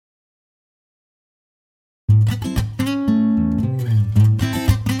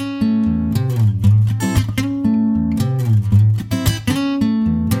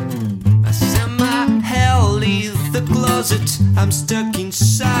I'm stuck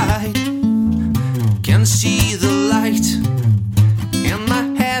inside. Can't see the light, and my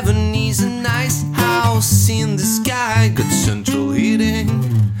heaven is a nice house in the sky. Got central heating,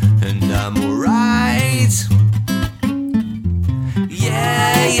 and I'm alright.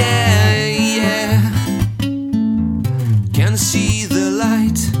 Yeah, yeah, yeah. Can't see the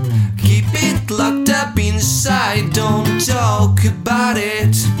light, keep it locked up inside. Don't talk about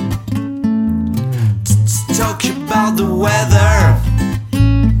it, talk about the weather.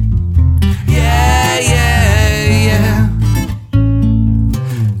 Yeah, yeah, yeah.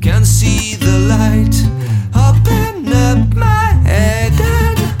 Can't see the light, open up my head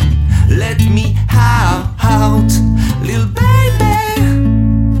and let me out, little baby.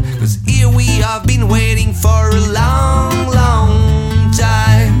 'Cause here we have been waiting for a long, long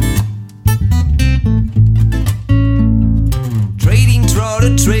time. Trading through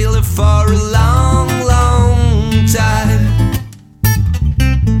the trailer for a long, long time.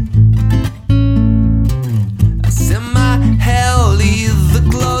 I said my hell is the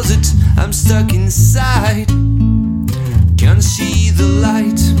closet, I'm stuck inside. Can't see the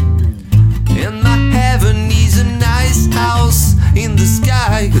light, and my heaven is a nice house in the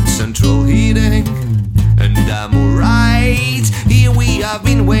sky. Got central heating, and I'm alright. Here we have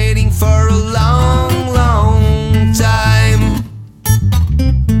been waiting for a long, long time.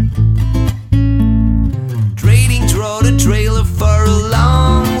 Trading through the trailer for a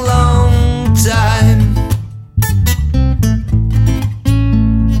long, long time.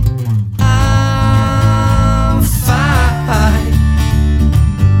 I'm fine.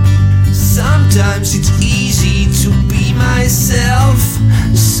 Sometimes it's easy to be myself.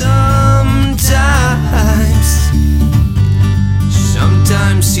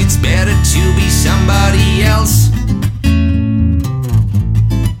 Sometimes it's better to be somebody else.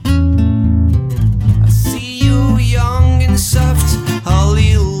 I see you young and soft, a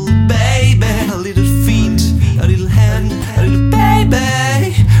little baby, a little feet, a little hand, a little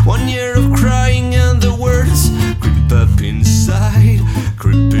baby. 1 year of crying and the words creep up inside,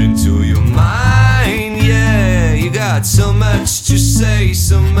 creep into your mind. Yeah, you got so much to say,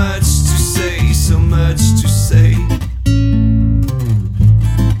 so much to say, so much to say.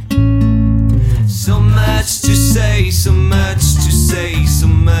 So much to say, so much to say, so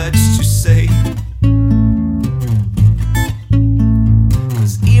much to say.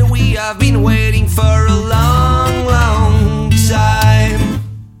 'Cause here we have been waiting for a long, long time.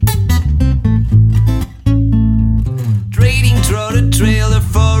 Trading through the trailer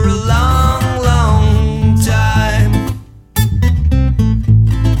for a long, long time.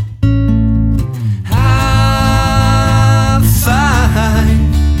 I'm fine.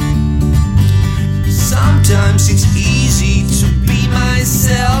 Sometimes it's easy to be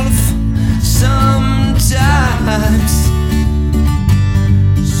myself.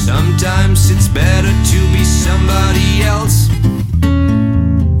 Sometimes it's better to be somebody else.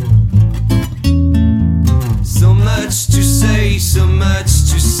 So much to say, so much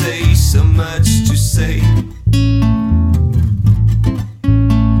to say, so much to say.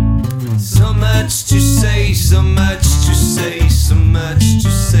 So much to say, so much to say, so much to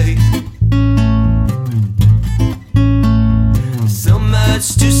say. So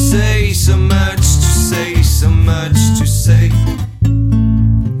much to say, so much to say, so much to say.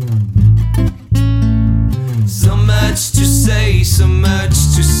 So much to say, so much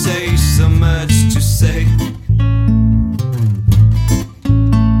to say, so much to say.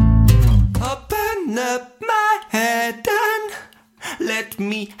 Open up my head and let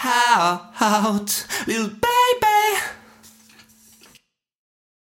me out, little baby.